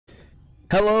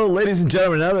Hello, ladies and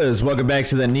gentlemen and others. Welcome back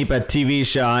to the Nipa TV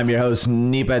show. I'm your host,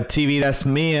 Nipa TV. That's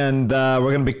me, and we're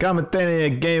going to be commentating a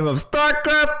game of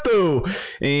StarCraft 2.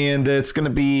 And it's going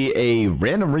to be a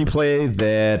random replay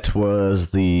that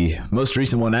was the most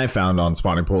recent one I found on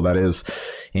Spawning Pool, that is.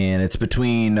 And it's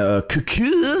between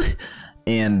Cuku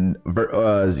and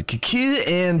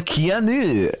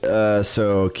Keanu.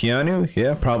 So Keanu,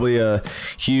 yeah, probably a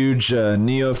huge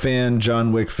Neo fan,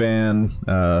 John Wick fan,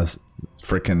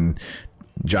 freaking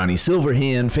Johnny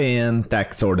Silverhand fan,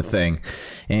 that sort of thing.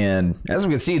 And as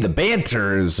we can see, the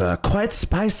banter is quite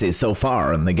spicy so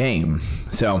far in the game.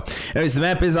 So anyways, the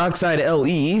map is Oxide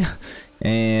LE,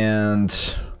 and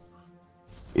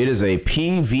it is a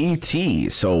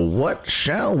PvT. So what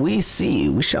shall we see?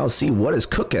 We shall see what is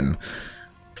cooking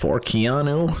for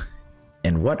Keanu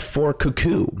and what for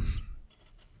Cuku.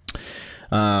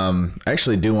 I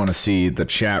actually do want to see the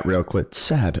chat real quick.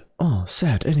 Sad. Oh,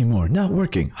 sad anymore. Not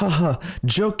working. Haha.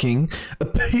 Joking.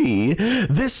 P.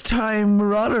 This time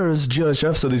Marauders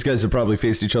Joseph. So these guys have probably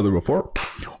faced each other before.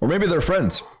 Or maybe they're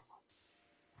friends.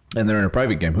 And they're in a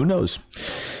private game. Who knows?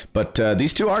 But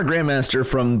these two are Grandmaster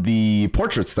from the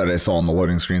portraits that I saw on the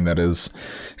loading screen, that is.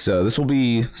 So this will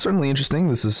be certainly interesting.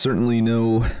 This is certainly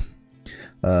no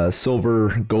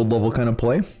silver gold level kind of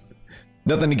play.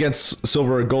 Nothing against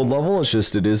silver or gold level, it's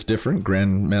just it is different.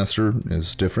 Grandmaster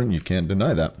is different, you can't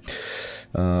deny that.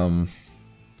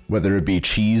 Whether it be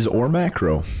cheese or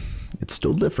macro, it's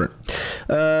still different.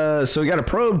 So we got a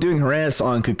probe doing harass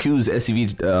on Cuku's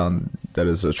SCV that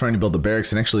is trying to build the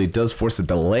barracks, and actually does force a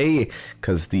delay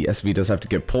because the SCV does have to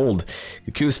get pulled.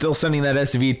 Cuku is still sending that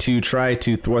SCV to try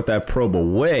to thwart that probe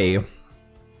away.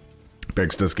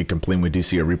 Barracks does get complete. We do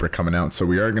see a Reaper coming out, so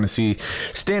we are going to see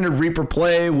standard Reaper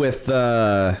play with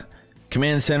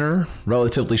Command Center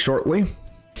relatively shortly.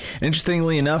 And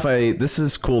interestingly enough, this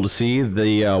is cool to see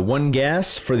the one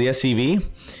gas for the SCV.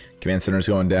 Command Center is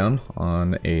going down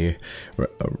on a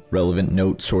relevant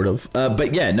note, sort of.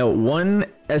 But yeah, no, one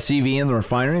SCV in the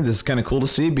refinery. This is kind of cool to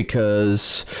see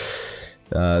because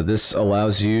this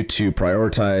allows you to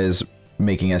prioritize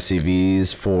making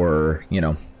SCVs for, you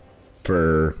know,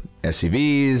 for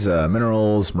SCVs,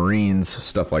 minerals, marines,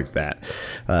 stuff like that.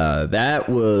 That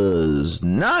was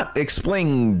not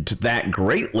explained that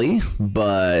greatly,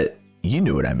 but you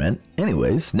knew what I meant.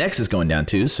 Anyways, Nex is going down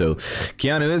too, so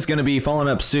Keanu is going to be following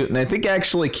up suit. And I think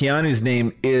actually Keanu's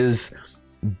name is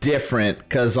different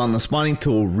because on the Spawning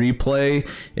Tool replay,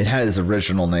 it had his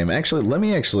original name. Actually, let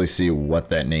me actually see what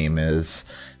that name is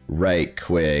right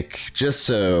quick, just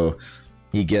so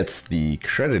he gets the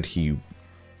credit he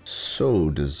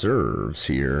so deserves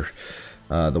here.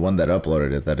 The one that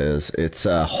uploaded it, that is. It's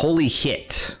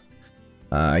Holyhit.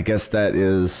 I guess that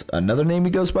is another name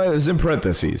he goes by. It was in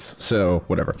parentheses, so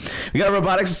whatever. We got a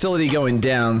robotics facility going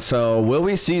down, so will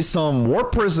we see some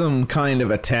warp prism kind of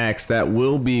attacks? That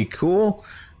will be cool.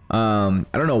 I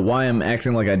don't know why I'm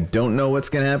acting like I don't know what's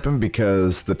gonna happen,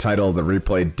 because the title of the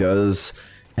replay does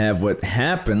have what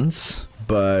happens,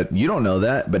 but you don't know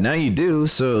that, but now you do.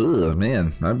 So ugh,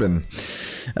 man, I've been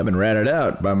ratted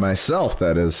out by myself,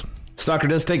 that is. Stalker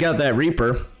does take out that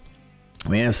Reaper.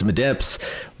 We have some adepts.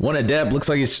 One adept looks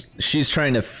like she's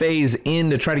trying to phase in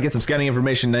to try to get some scouting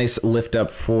information. Nice lift up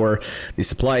for the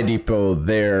supply depot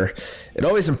there. It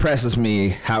always impresses me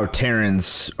how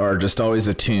Terrans are just always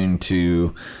attuned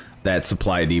to that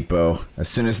supply depot. As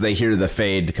soon as they hear the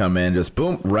fade come in, just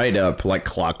boom, right up like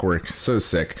clockwork. So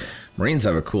sick. Marines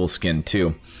have a cool skin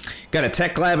too. Got a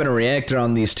tech lab and a reactor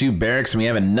on these two barracks, and we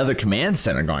have another command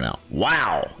center going out.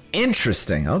 Wow,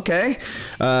 interesting. Okay,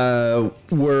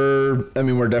 we're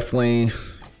definitely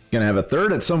gonna have a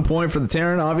third at some point for the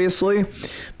Terran, obviously.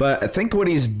 But I think what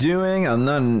he's doing,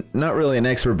 I'm not really an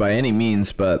expert by any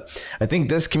means, but I think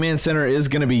this command center is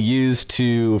going to be used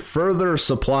to further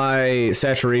supply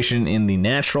saturation in the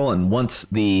natural, and once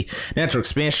the natural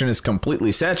expansion is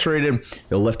completely saturated,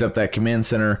 he'll lift up that command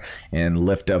center and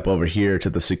lift up over here to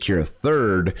the secure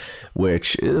third,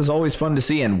 which is always fun to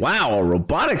see. And wow, a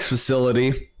robotics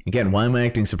facility. Again, why am I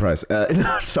acting surprised?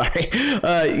 No, sorry.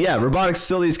 Yeah, robotics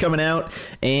facilities coming out.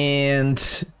 And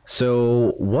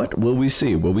so what will we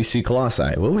see? Will we see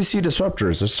Colossi? Will we see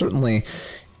Disruptors? There's certainly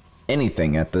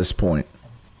anything at this point.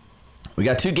 We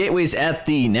got two gateways at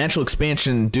the natural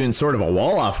expansion doing sort of a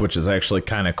wall off, which is actually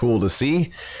kind of cool to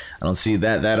see. I don't see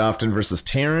that often versus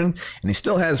Terran. And he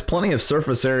still has plenty of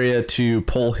surface area to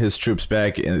pull his troops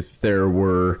back if there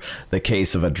were the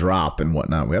case of a drop and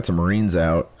whatnot. We got some Marines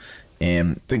out.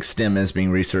 And I think stem is being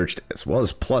researched as well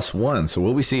as +1. So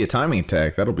will we see a timing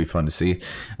attack? That'll be fun to see.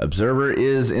 Observer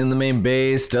is in the main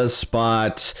base, does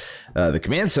spot the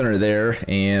command center there.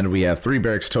 And we have 3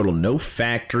 barracks total, no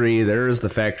factory. There is the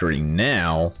factory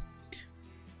now.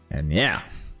 And yeah.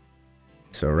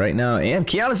 So right now, and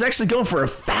Keanu's actually going for a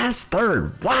fast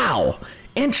third. Wow.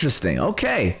 Interesting.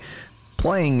 Okay.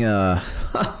 Playing,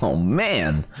 oh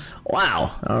man.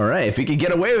 Wow. All right. If he could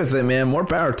get away with it, man, more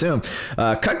power to him.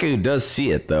 Cuku does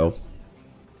see it, though.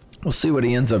 We'll see what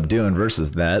he ends up doing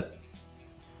versus that.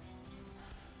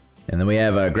 And then we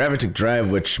have a Gravitic Drive,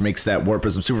 which makes that Warp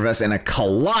Prism super fast, and a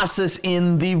Colossus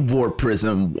in the Warp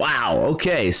Prism. Wow.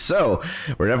 Okay. So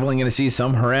we're definitely going to see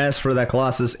some harass for that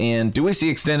Colossus. And do we see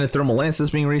extended thermal lances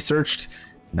being researched?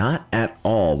 Not at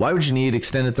all. Why would you need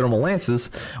extended thermal lances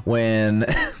when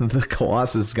the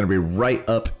Colossus is going to be right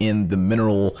up in the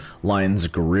mineral line's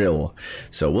grill?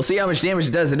 So we'll see how much damage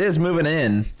it does. It is moving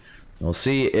in. We'll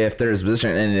see if there's position,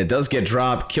 and it does get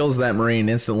dropped, kills that Marine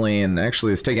instantly, and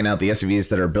actually is taking out the SCVs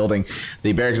that are building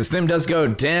the barracks. The stem does go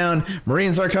down.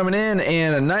 Marines are coming in,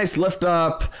 and a nice lift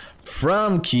up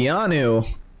from Keanu,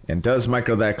 and does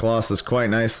micro that Colossus quite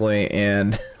nicely,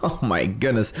 and oh my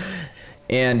goodness.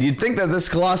 And you'd think that this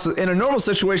Colossus, in a normal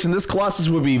situation, this Colossus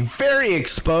would be very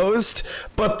exposed,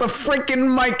 but the freaking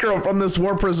micro from this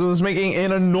Warp Prism is making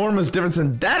an enormous difference,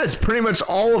 and that is pretty much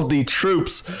all of the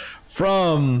troops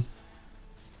from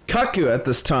Cuku at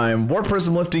this time. Warp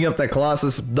Prism lifting up that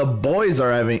Colossus. The boys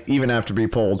are even have to be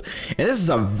pulled, and this is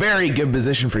a very good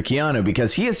position for Keanu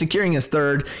because he is securing his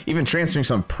third, even transferring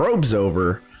some probes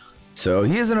over. So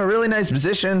he is in a really nice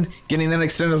position, getting that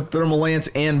extended thermal lance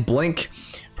and blink.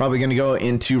 Probably going to go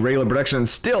into regular production and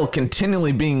still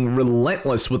continually being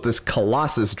relentless with this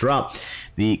Colossus drop.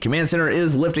 The command center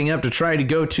is lifting up to try to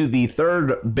go to the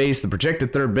third base, the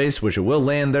projected third base, which it will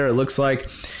land there, it looks like.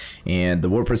 And the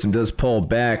Warp Prism does pull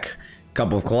back a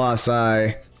couple of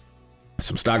Colossi,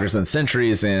 some Stalkers and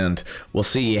Sentries, and we'll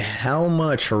see how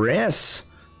much harass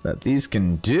that these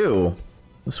can do.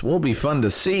 This will be fun to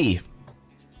see.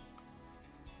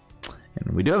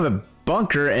 And we do have a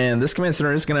bunker, and this command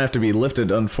center is going to have to be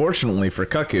lifted, unfortunately, for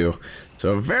Cuku.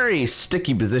 So a very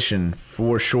sticky position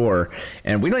for sure.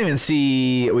 And we don't even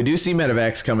see, we do see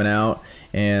medevacs coming out,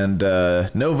 and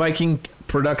no Viking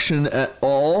production at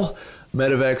all.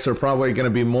 Medevacs are probably going to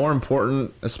be more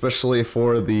important, especially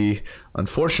for the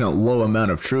unfortunate low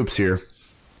amount of troops here.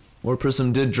 Warp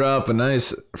Prism did drop a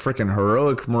nice freaking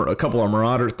heroic, a couple of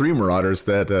Marauders, 3 Marauders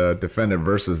that defended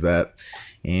versus that.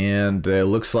 And it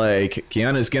looks like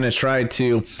Keanu's going to try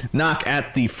to knock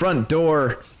at the front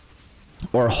door,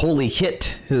 or Holyhit,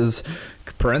 his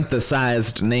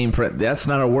parenthesized name. That's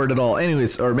not a word at all.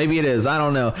 Anyways, or maybe it is. I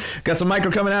don't know. Got some micro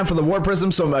coming out for the Warp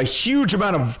Prism, so a huge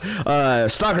amount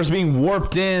of Stalkers being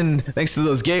warped in thanks to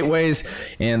those gateways,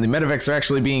 and the medevacs are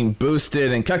actually being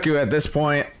boosted, and Cuku at this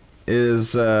point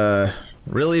is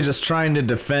really just trying to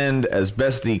defend as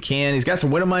best he can. He's got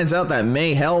some Widow Mines out that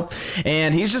may help,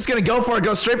 and he's just going to go for it,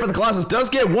 go straight for the Colossus. Does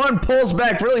get one, pulls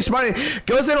back, really smart.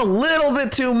 Goes in a little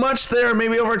bit too much there,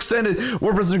 maybe overextended.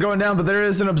 Warp Prism going down, but there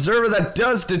is an Observer that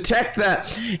does detect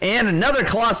that, and another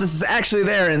Colossus is actually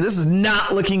there, and this is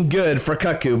not looking good for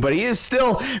Cuku, but he is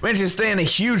still managing to stay in a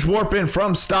huge warp in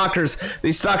from Stalkers.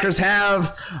 These Stalkers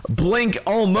have Blink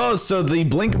almost, so the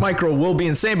Blink Micro will be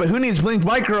insane, but who needs Blink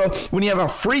Micro when you have a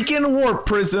freaking Warp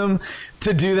Prism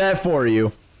to do that for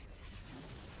you?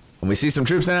 And we see some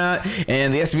troops in out,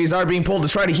 and the SCVs are being pulled to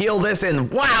try to heal this,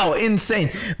 and wow, insane.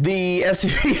 The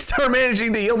SCVs are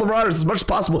managing to heal the Marauders as much as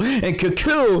possible, and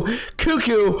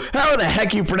Cuku, however the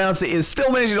heck you pronounce it, is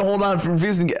still managing to hold on from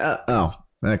refusing to oh,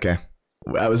 okay.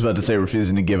 I was about to say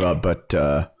refusing to give up, but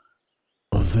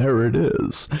there it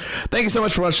is. Thank you so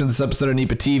much for watching this episode of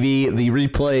NEPA TV. The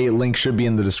replay link should be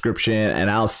in the description,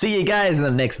 and I'll see you guys in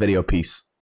the next video. Peace.